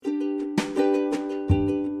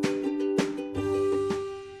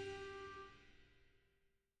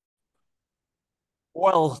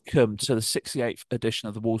Welcome to the 68th edition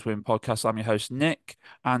of the Wolves Women podcast. I'm your host, Nick,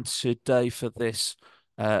 and today for this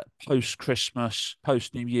post-Christmas,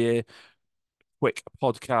 post-New Year quick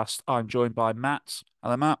podcast, I'm joined by Matt.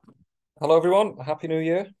 Hello, Matt. Hello, everyone. Happy New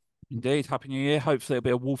Year. Indeed, Happy New Year. Hopefully it'll be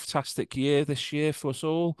a Wolf-tastic year this year for us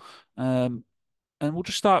all. Um, and we'll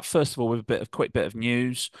just start, first of all, with a quick bit of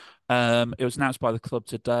news. It was announced by the club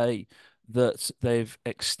today that they've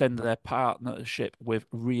extended their partnership with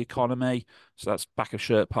Re-Economy. So that's back of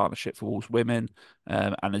shirt partnership for Wolves Women.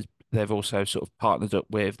 And they've also sort of partnered up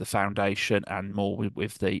with the foundation and more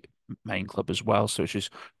with the main club as well. So it's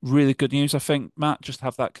just really good news, I think, Matt, just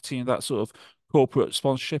have that continue that sort of corporate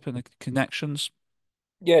sponsorship and the connections.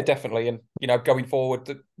 Yeah, definitely. And going forward,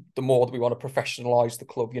 the more that we want to professionalize the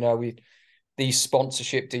club, these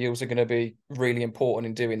sponsorship deals are going to be really important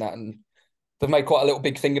in doing that. And they've made quite a little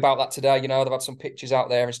big thing about that today. They've had some pictures out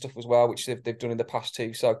there and stuff as well, which they've done in the past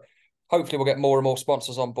too. So hopefully we'll get more and more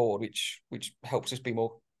sponsors on board, which helps us be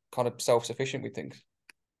more kind of self-sufficient with things.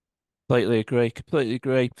 Completely agree. Completely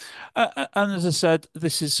agree. And as I said,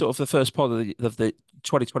 this is sort of the first part of the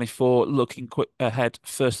 2024. Looking quick ahead,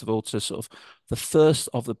 first of all, to sort of the first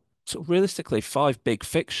of the sort of realistically five big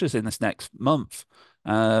fixtures in this next month.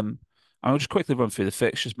 I'll just quickly run through the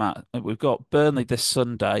fixtures, Matt. We've got Burnley this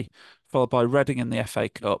Sunday, followed by Reading in the FA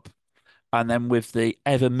Cup, and then with the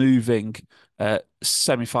ever moving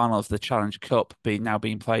semi-final of the Challenge Cup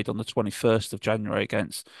being played on the 21st of January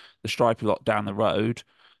against the Stripy lot down the road.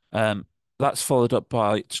 Um, that's followed up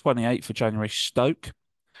by 28th of January Stoke,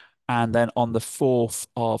 and then on the 4th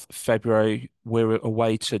of February we're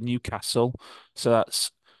away to Newcastle. So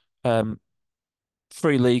that's um,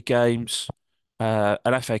 three league games,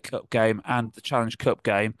 an FA Cup game, and the Challenge Cup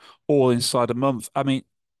game, all inside a month. I mean,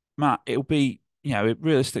 Matt, it'll be,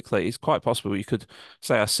 realistically, it's quite possible you could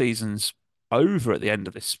say our season's over at the end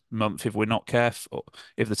of this month if we're not careful,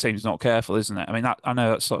 if the team's not careful, isn't it? I mean, I know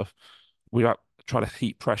that's sort of, we are trying to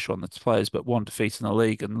heap pressure on the players, but one defeat in the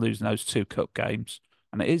league and losing those two cup games,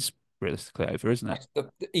 and it is realistically over, isn't it? That's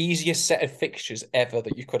the easiest set of fixtures ever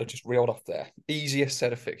that you could have just reeled off there. Easiest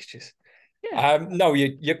set of fixtures. Yeah. No,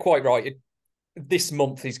 you're quite right. This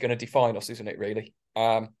month is going to define us, isn't it, really?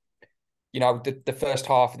 The first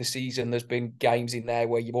half of the season, there's been games in there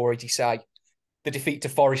where you already say the defeat to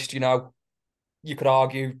Forest, you could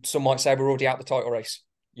argue, some might say we're already out the title race.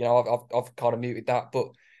 I've kind of muted that, but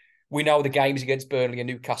we know the games against Burnley and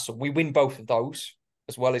Newcastle. We win both of those,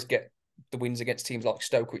 as well as get the wins against teams like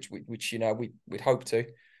Stoke, which we'd hope to.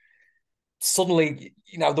 Suddenly,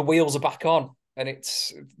 the wheels are back on, and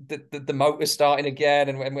it's the motor's starting again,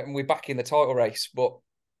 and we're back in the title race. But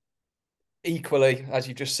equally, as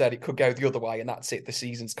you just said, it could go the other way, and that's it. The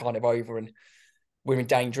season's kind of over, and we're in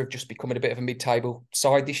danger of just becoming a bit of a mid-table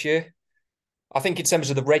side this year. I think in terms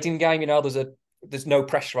of the Reading game, there's no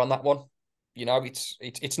pressure on that one.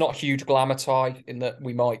 It's not a huge glamour tie in that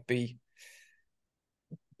we might be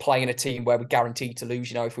playing a team where we're guaranteed to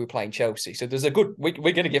lose, if we were playing Chelsea. So there's we're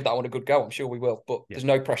going to give that one a good go. I'm sure we will, but Yeah. there's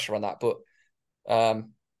no pressure on that. But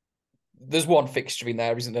there's one fixture in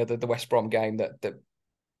there, isn't there? The West Brom game that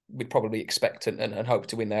we'd probably expect and hope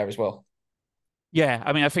to win there as well. Yeah,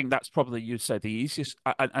 I mean, I think that's probably you'd say the easiest,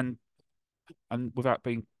 and without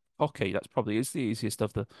being cocky, that's probably is the easiest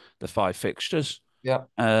of the five fixtures. Yeah.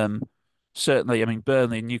 Um, Certainly, I mean,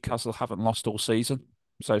 Burnley and Newcastle haven't lost all season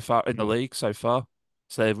so far in the league so far,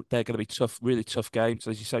 so they're going to be tough, really tough games.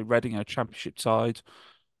 As you say, Reading are a championship side,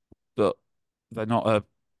 but they're not a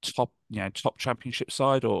top championship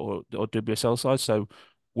side or WSL side, so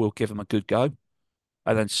we'll give them a good go.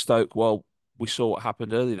 And then Stoke, well, we saw what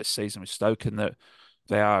happened earlier this season with Stoke, and that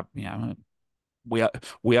they are, we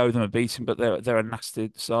we owe them a beating, but they're a nasty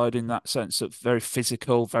side in that sense of very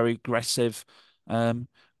physical, very aggressive,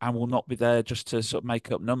 and will not be there just to sort of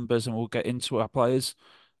make up numbers, and we'll get into our players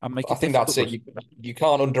and make I it think difficult that's for it. us. You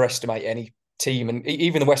can't underestimate any team, and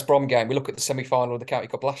even the West Brom game. We look at the semi-final of the County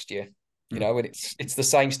Cup last year, Mm. and it's the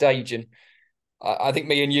same stage. And I think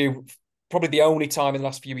me and you, probably the only time in the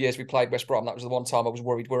last few years we played West Brom, that was the one time I was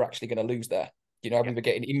worried we're actually going to lose there. Yeah, We were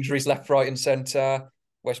getting injuries left, right, and centre.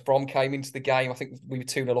 West Brom came into the game. I think we were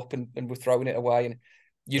 2-0 up and were throwing it away. And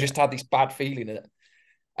you yeah. just had this bad feeling in it.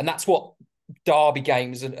 And that's what derby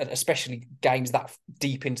games and especially games that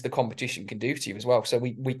deep into the competition can do to you as well. So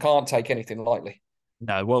we can't take anything lightly.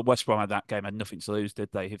 No, well, West Brom at that game had nothing to lose, did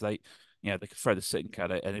they? If they, they could throw the sink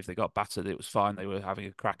at it, and if they got battered, it was fine. They were having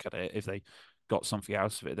a crack at it. If they got something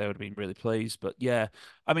out of it, they would have been really pleased. But yeah,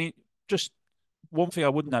 I mean, just one thing I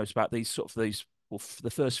would notice about well, the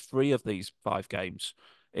first three of these five games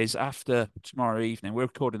is after tomorrow evening. We're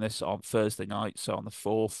recording this on Thursday night, so on the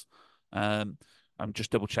 4th. I'm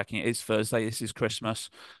just double checking. It is Thursday. This is Christmas,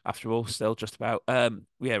 after all. Still just about.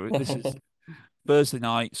 Yeah, this is Thursday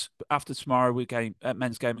night. After tomorrow, we game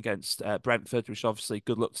men's game against Brentford, which obviously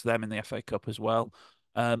good luck to them in the FA Cup as well.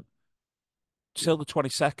 Um, till the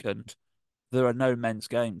 22nd, there are no men's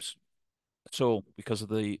games at all because of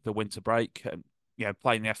the winter break. And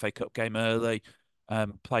playing the FA Cup game early,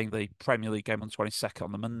 playing the Premier League game on the 22nd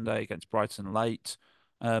on the Monday against Brighton late.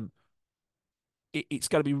 Um, it's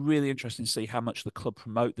going to be really interesting to see how much the club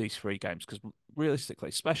promote these three games because realistically,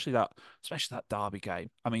 especially that derby game.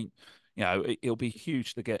 I mean, it'll be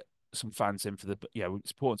huge to get some fans in for the.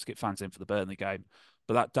 It's important to get fans in for the Burnley game,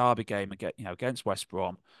 but that derby game against West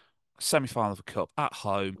Brom, semi-final of the cup at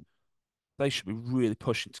home, they should be really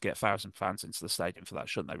pushing to get 1,000 fans into the stadium for that,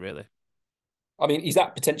 shouldn't they? Really? I mean, is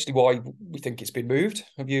that potentially why we think it's been moved?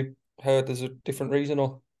 Have you heard there's a different reason,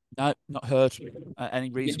 or No, not heard any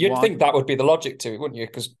reason you'd why. think that would be the logic to it, wouldn't you?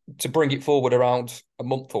 Because to bring it forward around a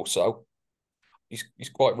month or so is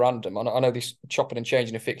quite random. I know this chopping and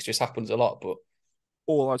changing of fixtures happens a lot, but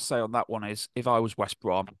All I'd say on that one is, if I was West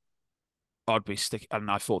Brom, I'd be sticking, and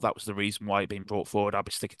I thought that was the reason why it being brought forward. I'd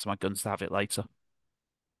be sticking to my guns to have it later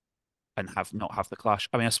and not have the clash.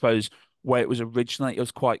 I mean, I suppose where it was originally, it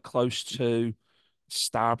was quite close to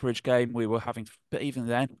Starbridge game we were having, but even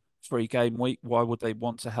then, 3 game week. Why would they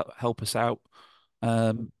want to help us out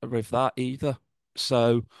with that either?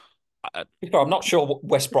 So, uh, I'm not sure what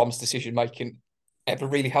West Brom's decision making ever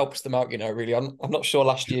really helps them out. Really, I'm not sure.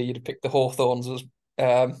 Last year you'd have picked the Hawthorns as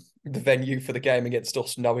the venue for the game against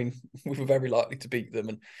us, knowing we were very likely to beat them,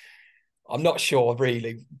 and I'm not sure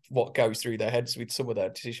really what goes through their heads with some of their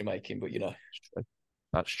decision making. But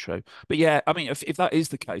that's true. But yeah, I mean, if that is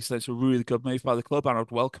the case, then it's a really good move by the club, and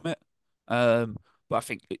I'd welcome it. But I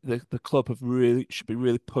think the club should be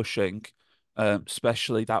really pushing,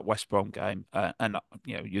 especially that West Brom game, and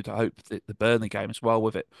you'd hope that the Burnley game as well,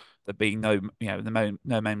 with it there being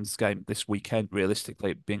no men's game this weekend.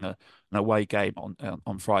 Realistically, it being an away game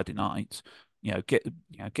on Friday night.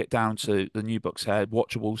 Get down to the New Bucks Head,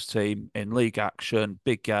 watch a Wolves team in league action,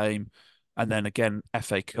 big game, and then again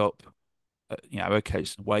FA Cup. Okay,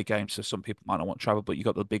 it's an away game, so some people might not want to travel, but you've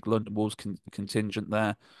got the big London Wolves contingent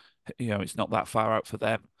there. It's not that far out for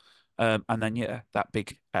them. And then, that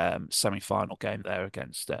big semi-final game there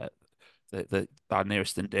against our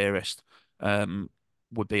nearest and dearest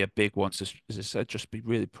would be a big one. So, as I said, just be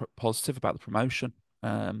really positive about the promotion.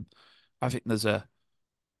 I think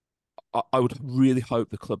I would really hope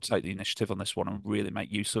the club take the initiative on this one and really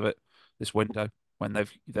make use of it this window when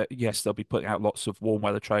yes, they'll be putting out lots of warm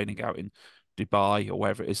weather training out in Dubai or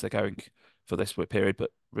wherever it is they're going for this period,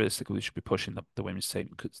 but realistically, we should be pushing the women's team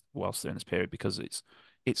whilst they're in this period because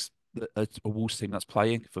it's a Wolves team that's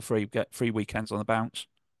playing for free, get 3 weekends on the bounce.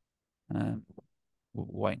 We'll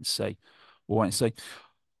wait and see. We'll wait and see.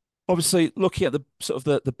 Obviously, looking at the sort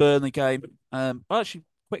of the Burnley game, actually,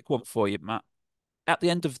 quick one for you, Matt. At the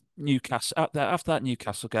end of Newcastle, after that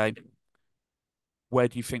Newcastle game, where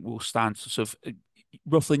do you think we'll stand? Sort of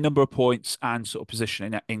roughly number of points and sort of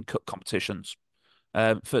position in cup competitions.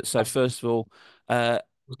 So first of all, I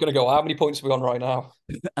was going to go. How many points are we on right now?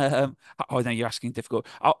 oh no, you're asking difficult.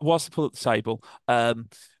 Whilst I pull up the table,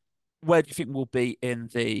 where do you think we'll be in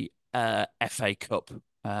the FA Cup?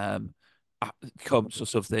 Come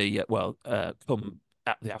sort of come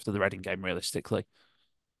after the Reading game, realistically.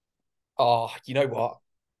 Oh, you know what?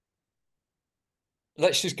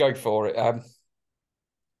 Let's just go for it.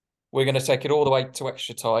 We're going to take it all the way to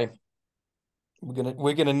extra time.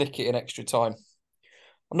 We're gonna nick it in extra time.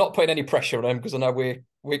 I'm not putting any pressure on them because I know we're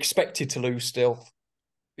expected to lose still.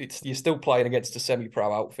 You're still playing against a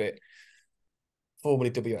semi-pro outfit,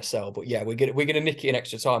 formerly WSL. But yeah, we're gonna nick it in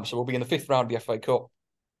extra time. So we'll be in the fifth round of the FA Cup.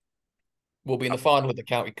 We'll be in the final of the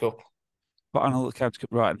County Cup. Final the County Cup,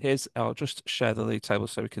 right? And I'll just share the league table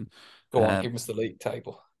so we can. Go on, give us the league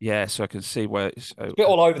table. Yeah, so I can see where. It's a bit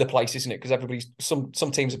all over the place, isn't it? Because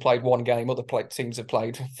some teams have played one game, other teams have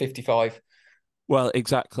played 55. Well,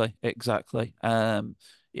 exactly.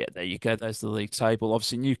 Yeah, there you go. There's the league table.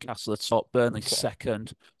 Obviously, Newcastle at top, Burnley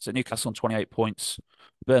second. So Newcastle on 28 points,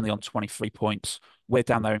 Burnley on 23 points. We're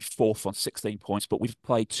down there in fourth on 16 points, but we've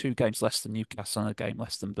played 2 games less than Newcastle and a game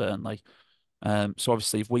less than Burnley. So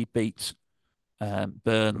obviously, if we beat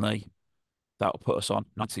Burnley, that'll put us on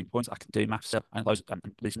 19 points. I can do maths and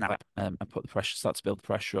lose now and start to build the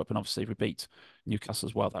pressure up. And obviously, if we beat Newcastle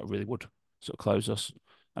as well, that really would sort of close us.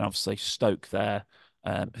 And obviously, Stoke there,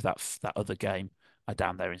 that other game, are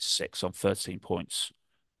down there in 6th on 13 points.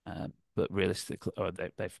 But realistically,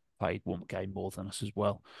 they've played 1 game more than us as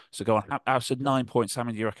well. So go on, out of 9 points, how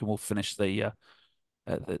many do you reckon we'll finish the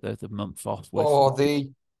month off with? Oh,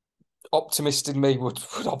 the Optimist in me would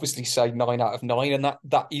obviously say 9 out of 9, and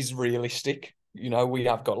that is realistic. We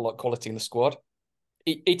have got a lot of quality in the squad.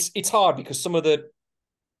 It's hard because some of the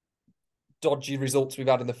dodgy results we've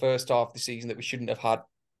had in the first half of the season that we shouldn't have had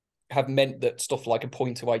have meant that stuff like a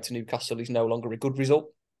point away to Newcastle is no longer a good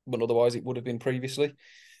result, but otherwise it would have been previously.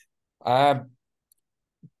 Um,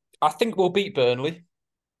 I think we'll beat Burnley.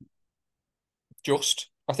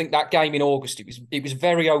 I think that game in August, it was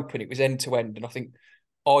very open. It was end to end, and I think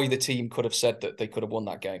either team could have said that they could have won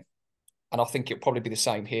that game. And I think it'll probably be the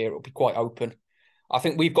same here. It'll be quite open. I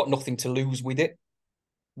think we've got nothing to lose with it.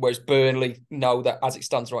 Whereas Burnley know that as it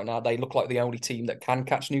stands right now, they look like the only team that can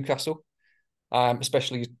catch Newcastle.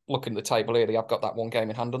 Especially looking at the table here, they have got that one game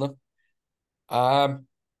in hand on them. Um,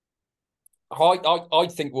 I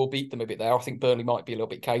think we'll beat them a bit there. I think Burnley might be a little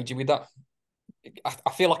bit cagey with that.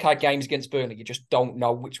 I feel like our games against Burnley, you just don't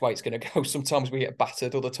know which way it's going to go. Sometimes we get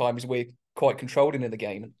battered, other times we're quite controlling in the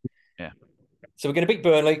game. Yeah. So we're going to beat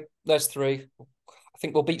Burnley. There's three. I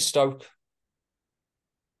think we'll beat Stoke.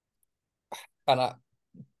 And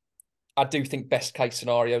I do think best case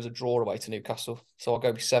scenario is a draw away to Newcastle. So I'll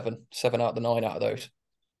go with 7 out of the 9 out of those.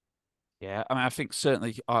 Yeah, I mean, I think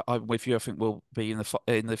certainly I'm with you. I think we'll be in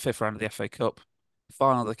the fifth round of the FA Cup,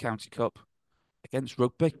 final of the County Cup against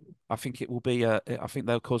Rugby. I think it will be. I think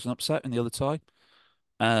they'll cause an upset in the other tie.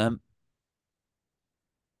 Um,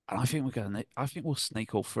 and I think we're going. I think we'll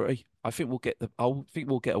sneak all three. I think we'll get the. I think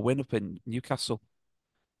we'll get a win up in Newcastle.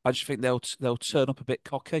 I just think they'll turn up a bit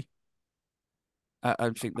cocky.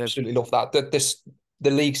 I think they've Absolutely love that.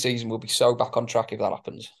 The league season will be so back on track if that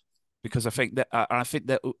happens. because I think that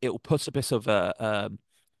it'll put a bit of a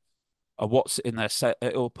what's in their set.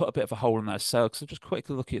 It'll put a bit of a hole in their sail because I'm just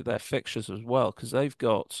quickly looking at their fixtures as well because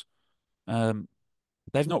um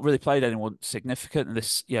they've not really played anyone significant in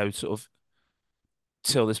this sort of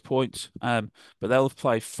till this point. But they'll have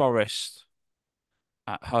played Forest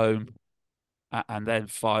at home and then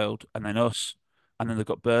Fylde and then us and then they've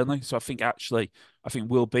got Burnley. So I think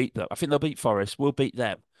we'll beat them. I think they'll beat Forest. We'll beat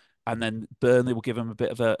them. And then Burnley will give them a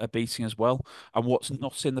bit of a beating as well. And what's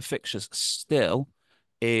not in the fixtures still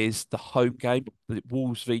is the home game, the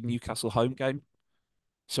Wolves v Newcastle home game.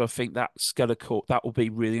 So I think that will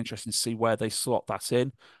be really interesting to see where they slot that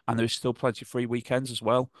in. And there's still plenty of free weekends as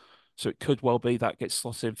well. So it could well be that gets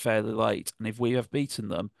slotted in fairly late. And if we have beaten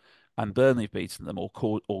them and Burnley have beaten them or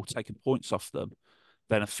taken points off them,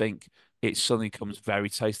 then I think it suddenly comes very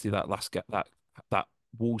tasty that that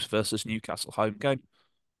Wolves versus Newcastle home game.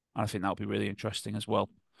 And I think that'll be really interesting as well.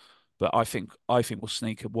 But I think we'll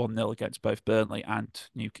sneak a 1-0 against both Burnley and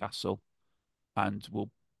Newcastle, and we'll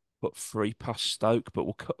put 3 past Stoke. But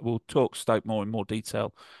we'll talk Stoke more in more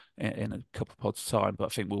detail in a couple of pods time. But I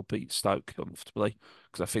think we'll beat Stoke comfortably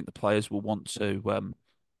because I think the players will want to.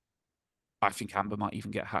 I think Amber might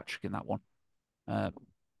even get a hat trick in that one, um,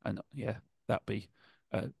 and yeah, that'd be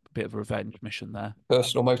a bit of a revenge mission there.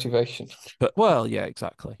 Personal motivation. But well, yeah,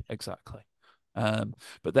 exactly.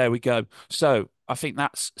 But there we go. So I think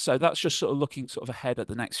that's just sort of looking sort of ahead at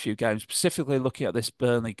the next few games, specifically looking at this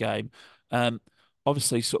Burnley game. Um,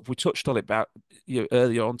 Obviously, sort of we touched on it about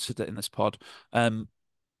earlier on today in this pod.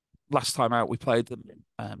 Last time out we played them,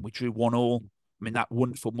 we drew 1-1. I mean that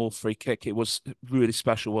wonderful Moore free kick. It was really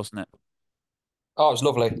special, wasn't it? Oh, it was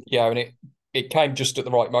lovely. Yeah, and it came just at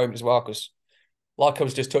the right moment as well because, like I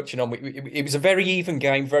was just touching on, it was a very even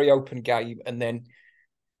game, very open game, and then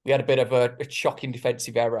we had a bit of a shocking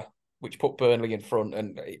defensive error, which put Burnley in front,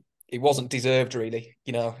 and it wasn't deserved really.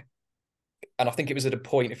 And I think it was at a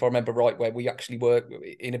point, if I remember right, where we actually were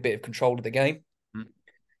in a bit of control of the game.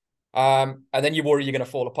 Mm. And then you worry you're going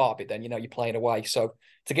to fall apart a bit. Then you're playing away, so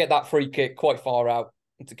to get that free kick quite far out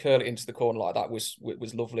and to curl it into the corner like that was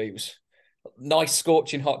lovely. It was a nice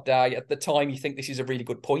scorching hot day. At the time, you think this is a really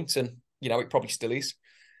good point, and it probably still is.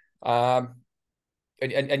 And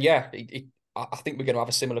yeah, I think we're going to have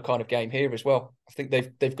a similar kind of game here as well. I think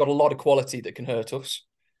they've got a lot of quality that can hurt us,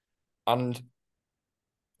 and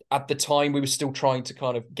at the time we were still trying to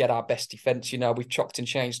kind of get our best defense. We've chopped and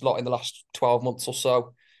changed a lot in the last 12 months or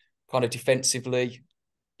so, kind of defensively.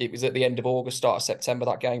 It was at the end of August, start of September,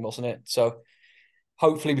 that game, wasn't it? So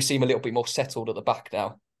hopefully we seem a little bit more settled at the back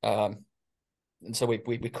now. And so we're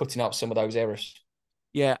cutting out some of those errors.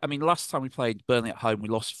 Yeah, I mean, last time we played Burnley at home, we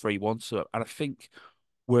lost 3-1. So, and I think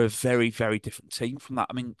we're a very, very different team from that.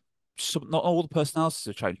 I mean, not all the personalities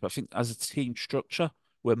have changed, but I think as a team structure,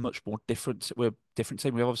 we're much more different. We're a different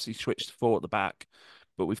team. We've obviously switched to 4 at the back,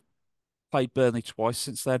 but we've played Burnley twice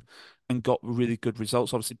since then and got really good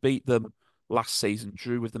results. Obviously, beat them last season,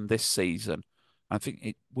 drew with them this season. I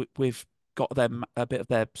think we've got them a bit of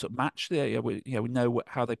their sort of match there. Yeah, we know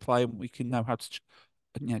how they play and we can know how to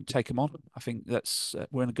take them on. I think that's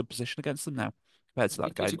we're in a good position against them now compared to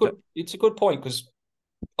that It's game. a good point because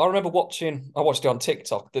I remember watching. I watched it on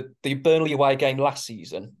TikTok. The Burnley away game last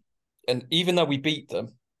season, and even though we beat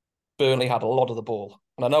them, Burnley had a lot of the ball.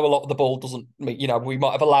 And I know a lot of the ball doesn't mean, we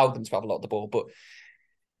might have allowed them to have a lot of the ball, but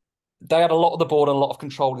they had a lot of the ball and a lot of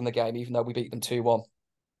control in the game, even though we beat them 2-1.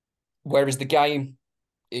 Whereas the game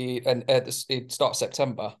and at the start of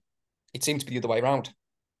September, it seemed to be the other way around.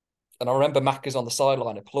 And I remember Macca's on the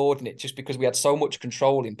sideline applauding it just because we had so much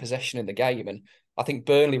control in possession in the game. And I think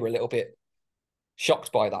Burnley were a little bit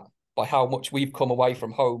shocked by that, by how much we've come away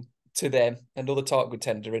from home to them, another title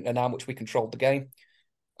contender, and how much we controlled the game.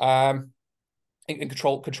 And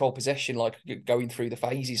control possession, like going through the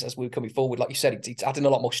phases as we are coming forward. Like you said, it's adding a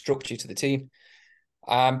lot more structure to the team.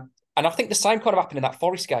 And I think the same kind of happened in that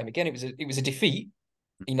Forest game. Again, it was a defeat.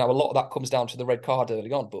 A lot of that comes down to the red card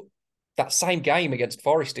early on, but that same game against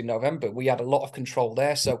Forest in November, we had a lot of control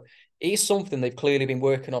there. So it is something they've clearly been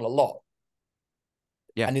working on a lot.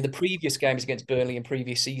 Yeah. And in the previous games against Burnley in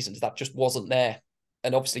previous seasons, that just wasn't there.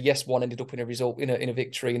 And obviously, yes, one ended up in a result in a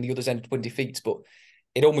victory, and the others ended up in defeats. But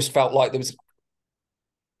it almost felt like there was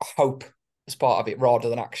hope as part of it, rather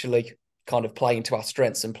than actually kind of playing to our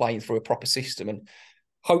strengths and playing through a proper system. And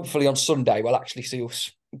hopefully on Sunday we'll actually see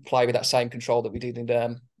us play with that same control that we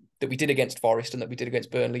did against Forest and that we did against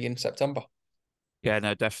Burnley in September. Yeah,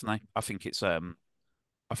 no, definitely. I think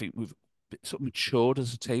I think we've sort of matured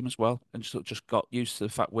as a team as well, and sort of just got used to the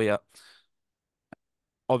fact we are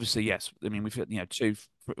obviously, yes. I mean, we've two,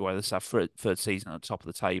 well, this is our third season at the top of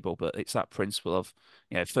the table, but it's that principle of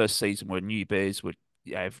first season we're newbies, we're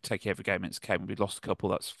taking every game it's came. We lost a couple,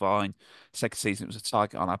 that's fine. Second season it was a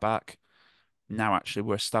target on our back. Now actually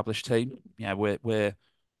we're an established team. Yeah, we're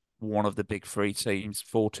one of the big three teams,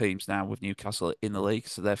 four teams now with Newcastle in the league.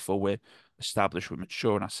 So therefore we're established, we're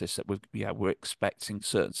mature in our system. We're expecting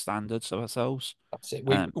certain standards of ourselves. That's it.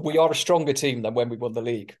 We are a stronger team than when we won the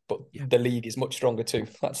league, but the league is much stronger too.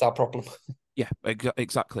 That's our problem. Yeah,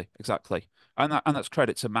 exactly. And that's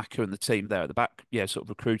credit to Maka and the team there at the back. Yeah, sort of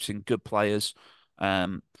recruiting good players,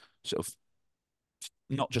 sort of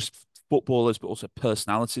not just footballers but also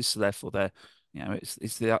personalities. So therefore they're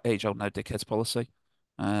it's the age old no dickheads policy.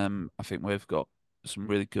 I think we've got some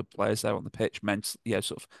really good players there on the pitch, meant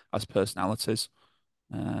sort of as personalities,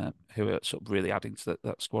 who are sort of really adding to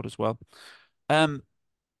that squad as well. Um,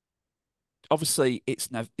 Obviously it's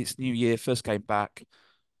New Year, first game back.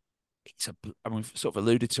 I mean, we've sort of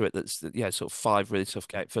alluded to it. Sort of five really tough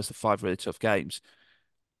games. First of five really tough games,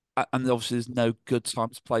 and obviously there's no good time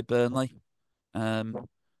to play Burnley.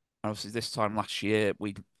 Obviously this time last year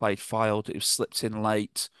we played Fylde. It was slipped in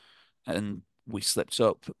late, and we slipped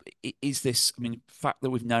up. Is this? I mean, the fact that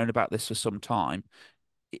we've known about this for some time,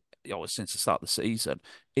 since the start of the season,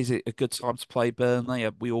 is it a good time to play Burnley?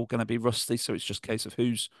 Are we all going to be rusty? So it's just a case of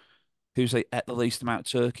who's at the least amount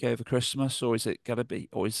of turkey over Christmas, or is it going to be,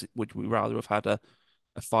 or would we rather have had a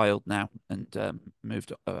Fylde now and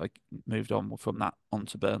moved on from that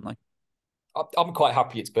onto Burnley? I'm quite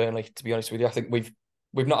happy it's Burnley, to be honest with you. I think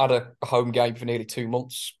we've not had a home game for nearly 2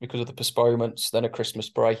 months because of the postponements, then a Christmas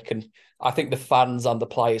break, and I think the fans and the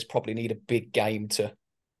players probably need a big game to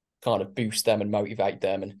kind of boost them and motivate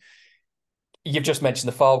them. And you've just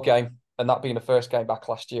mentioned the Fylde game, and that being the first game back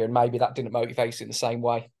last year, and maybe that didn't motivate us in the same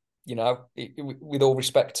way. With all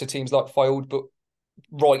respect to teams like Fylde, but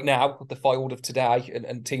right now, the Fylde of today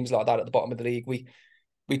and teams like that at the bottom of the league,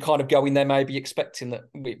 we kind of go in there maybe expecting that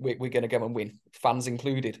we're going to go and win, fans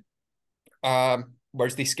included.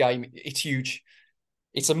 Whereas this game, it's huge.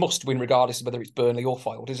 It's a must-win regardless of whether it's Burnley or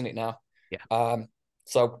Fylde, isn't it now? Yeah.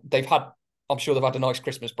 So I'm sure they've had a nice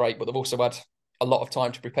Christmas break, but they've also had a lot of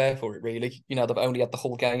time to prepare for it, really. They've only had the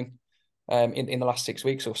whole game in the last 6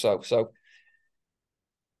 weeks or so. So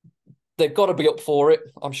they've got to be up for it.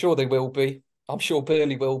 I'm sure they will be. I'm sure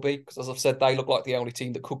Burnley will be, because as I've said, they look like the only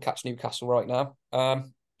team that could catch Newcastle right now.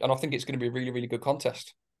 And I think it's going to be a really, really good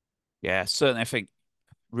contest. Yeah, certainly. I think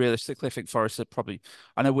realistically, I think Forest are probably.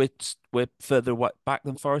 I know we're further back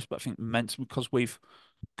than Forest, but I think momentum, because we've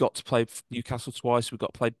got to play Newcastle twice, we've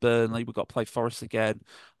got to play Burnley, we've got to play Forest again.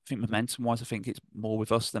 I think momentum wise, I think it's more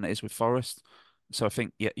with us than it is with Forest. So I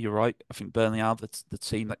think you're right. I think Burnley are the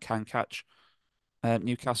team that can catch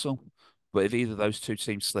Newcastle. But if either of those two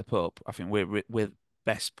teams slip up, I think we're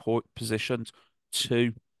best positioned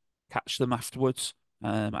to catch them afterwards.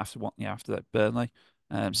 After that Burnley,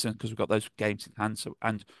 so because we've got those games in hand. So,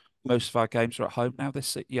 and most of our games are at home now.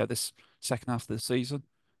 This second half of the season,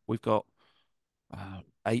 we've got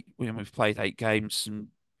eight. We've played 8 games, and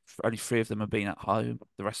only 3 of them have been at home.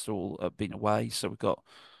 The rest all have been away. So we've got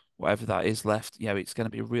whatever that is left. It's going to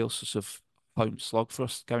be a real sort of home slog for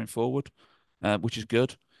us going forward, which is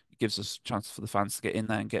good. It gives us a chance for the fans to get in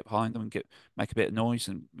there and get behind them and get make a bit of noise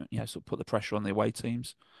and sort of put the pressure on the away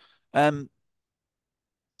teams. Um,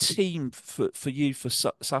 Team for you for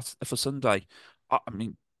for Sunday. I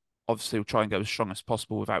mean, obviously we'll try and go as strong as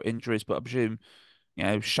possible without injuries, but I presume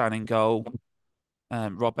Shannon goal,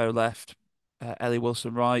 Robbo left, Ellie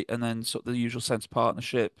Wilson right, and then sort of the usual centre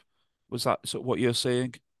partnership. Was that sort of what you're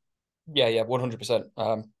seeing? Yeah, 100%.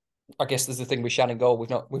 I guess there's the thing with Shannon Gold.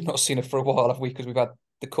 We've not seen her for a while, have we? Because we've had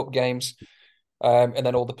the cup games, and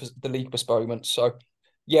then all the league postponements. So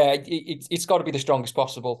yeah, it's got to be the strongest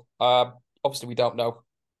possible. Obviously we don't know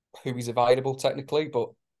who is available technically, but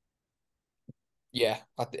yeah,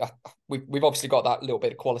 we've obviously got that little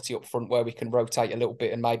bit of quality up front where we can rotate a little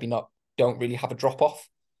bit and maybe not don't really have a drop off.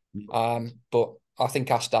 But I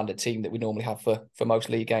think our standard team that we normally have for most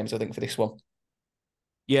league games, I think for this one.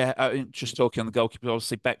 Yeah, just talking on the goalkeeper,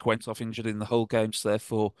 obviously Beck went off injured in the whole game, so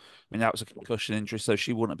therefore, I mean, that was a concussion injury, so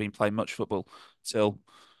she wouldn't have been playing much football till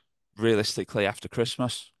realistically after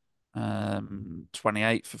Christmas.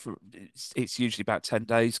 28th, it's usually about 10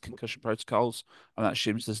 days concussion protocols, and that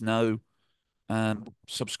assumes there's no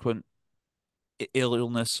subsequent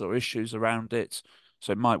illness or issues around it.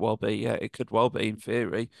 So it might well be, yeah, it could well be in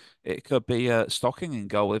theory, it could be Stocking in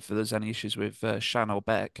goal if there's any issues with Shan or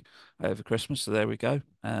Beck over Christmas. So there we go.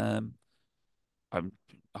 I'm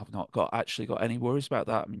I've not got actually got any worries about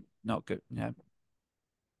that. I mean, not good.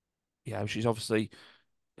 She's obviously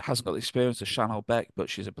hasn't got the experience of Chanel Beck, but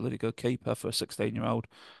she's a bloody good keeper for a 16-year-old.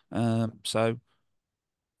 So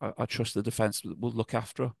I trust the defence will look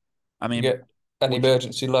after her. I You mean, get an would you?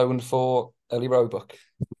 emergency loan for Ellie Roebuck.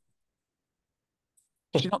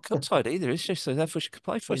 She's not cup tied either, is she? So therefore she could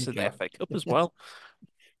play for There us you in the go. FA Cup as well.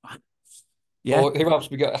 Yeah, Or who else?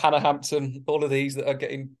 We got Hannah Hampton, all of these that are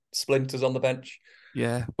getting splinters on the bench.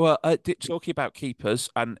 yeah. Well, talking about keepers,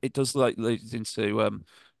 and it does like lead into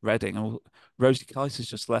Reading. Rosie Kais has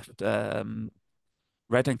just left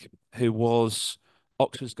Reading, who was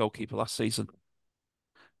Oxford's goalkeeper last season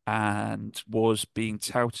and was being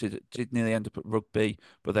touted, did nearly end up at Rugby,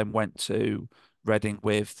 but then went to Reading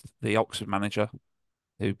with the Oxford manager,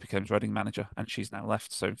 who becomes Reading manager, and she's now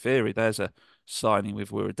left. So in theory, there's a signing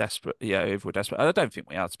with we were desperate. Yeah, if we're desperate, I don't think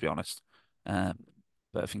we are, to be honest. Um,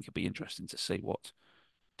 but I think it'd be interesting to see what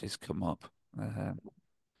does come up.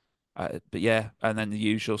 But yeah, and then the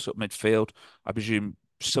usual sort of midfield. I presume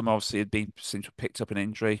some obviously had been seemed to have picked up an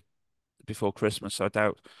injury before Christmas, so I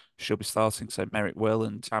doubt she'll be starting. So Merrick Will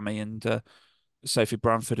and Tammy and Sophie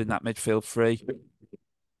Branford in that midfield three.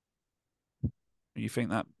 You think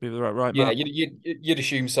that be the right Yeah, Matt? you'd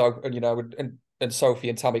assume so, and and Sophie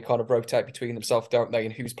and Tammy kind of rotate between themselves, don't they?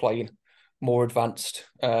 And who's playing more advanced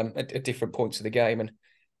at different points of the game, and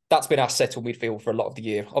that's been our settled midfield for a lot of the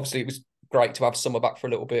year. Obviously, it was great to have Summer back for a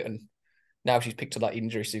little bit, and now she's picked up that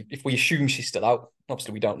injury. So if we assume she's still out,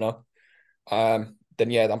 obviously we don't know. Then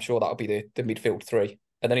yeah, I'm sure that'll be the midfield three,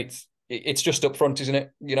 and then it's just up front, isn't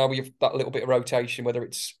it? We've that little bit of rotation, whether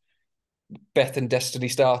it's Beth and Destiny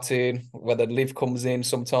starting, whether Liv comes in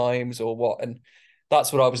sometimes or what. And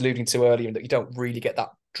that's what I was alluding to earlier, that you don't really get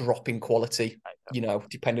that drop in quality,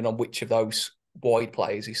 depending on which of those wide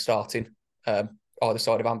players is starting either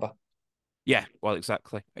side of Amber. Yeah, well,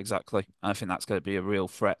 exactly. I think that's going to be a real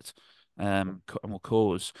threat, and will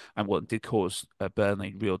cause, and what did cause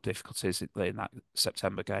Burnley real difficulties in that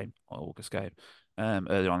September game or August game,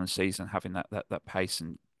 earlier on in the season, having that pace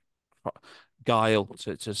and guile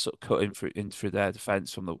to sort of cut in through their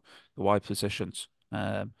defence from the wide positions.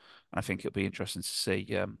 And I think it'll be interesting to see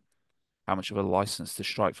how much of a license to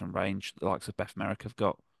strike from range the likes of Beth Merrick have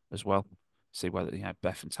got as well. See whether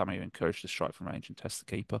Beth and Tammy are encouraged to strike from range and test the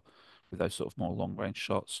keeper with those sort of more long range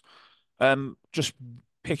shots. Just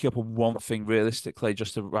picking up on one thing realistically,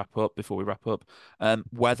 just to wrap up before we wrap up.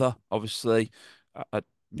 Weather, obviously,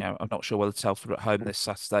 I'm not sure whether Telford are at home this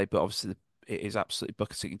Saturday, but obviously it is absolutely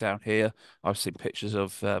bucketing down here. I've seen pictures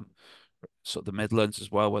of sort of the Midlands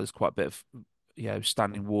as well, where there's quite a bit of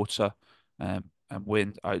standing water and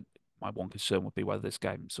wind. My one concern would be whether this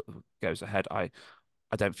game sort of goes ahead. I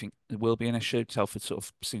don't think there will be an issue. Telford sort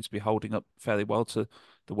of seems to be holding up fairly well to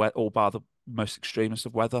the wet, all bar the most extremist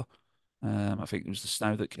of weather. I think it was the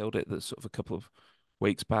snow that killed it. That's sort of a couple of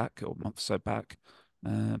weeks back or a month or so back.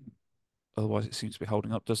 Um, Otherwise, it seems to be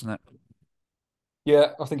holding up, doesn't it?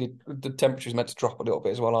 Yeah, I think the temperature's meant to drop a little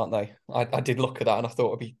bit as well, aren't they? I did look at that and I thought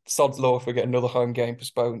it'd be sod's law if we get another home game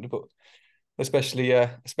postponed, but especially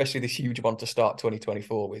this huge one to start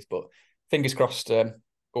 2024 with. But fingers crossed,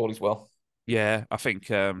 all is well. Yeah, I think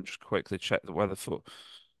just quickly check the weather for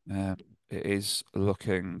it is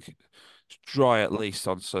looking dry at least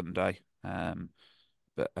on Sunday.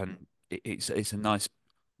 But it's a nice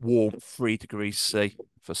warm 3 degrees C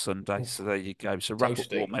for Sunday. So Oof, there you go. So wrap up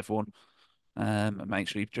toasty. warm, everyone, and make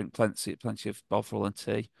sure you drink plenty of Bovril and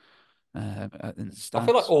tea in the I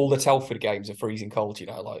feel like stands. all the Telford games are freezing cold, you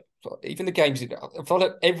know, like even the games. I feel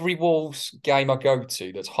like every Wolves game I go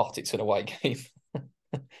to that's hot, it's an away game.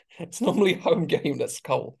 It's normally a home game that's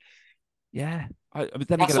cold. Yeah, I mean,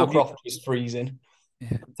 then again, Castlecroft is freezing.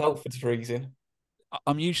 yeah, Telford's freezing.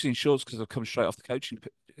 I'm usually in shorts because I've come straight off the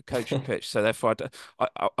coaching pitch, so therefore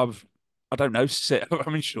I don't notice it.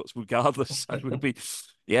 I'm in shorts regardless. So it'll be,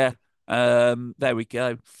 yeah. There we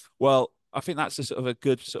go. Well, I think that's a sort of a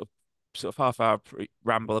good sort of half-hour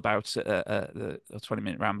ramble about a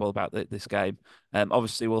 20-minute ramble about this game.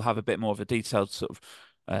 Obviously, we'll have a bit more of a detailed sort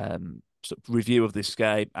of review of this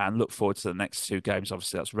game and look forward to the next 2 games.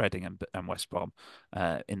 Obviously, that's Reading and West Brom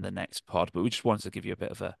in the next pod. But we just wanted to give you a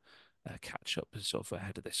bit of a catch up sort of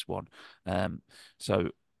ahead of this one. So,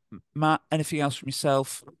 Matt, anything else from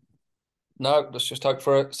yourself? No, let's just hope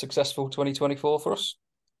for a successful 2024 for us.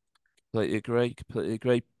 Completely agree. Completely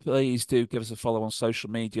agree. Please do give us a follow on social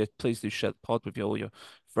media. Please do share the pod with all your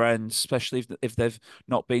friends, especially if they've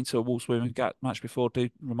not been to a Wolves women match before. Do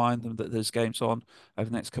remind them that there's games on over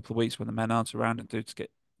the next couple of weeks when the men aren't around, and do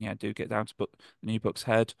get down to book the New Books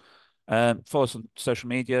Head. Follow us on social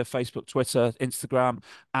media: Facebook, Twitter, Instagram,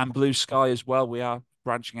 and Blue Sky as well. We are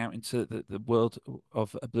branching out into the world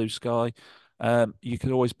of a Blue Sky. You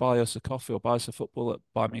can always buy us a coffee or buy us a football at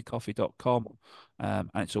buymeacoffee.com. And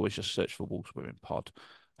it's always just search for Wolves Women Pod.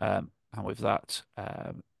 And with that,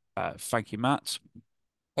 thank you, Matt.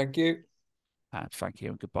 Thank you. And thank you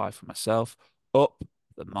and goodbye for myself. Up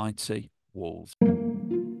the mighty Wolves.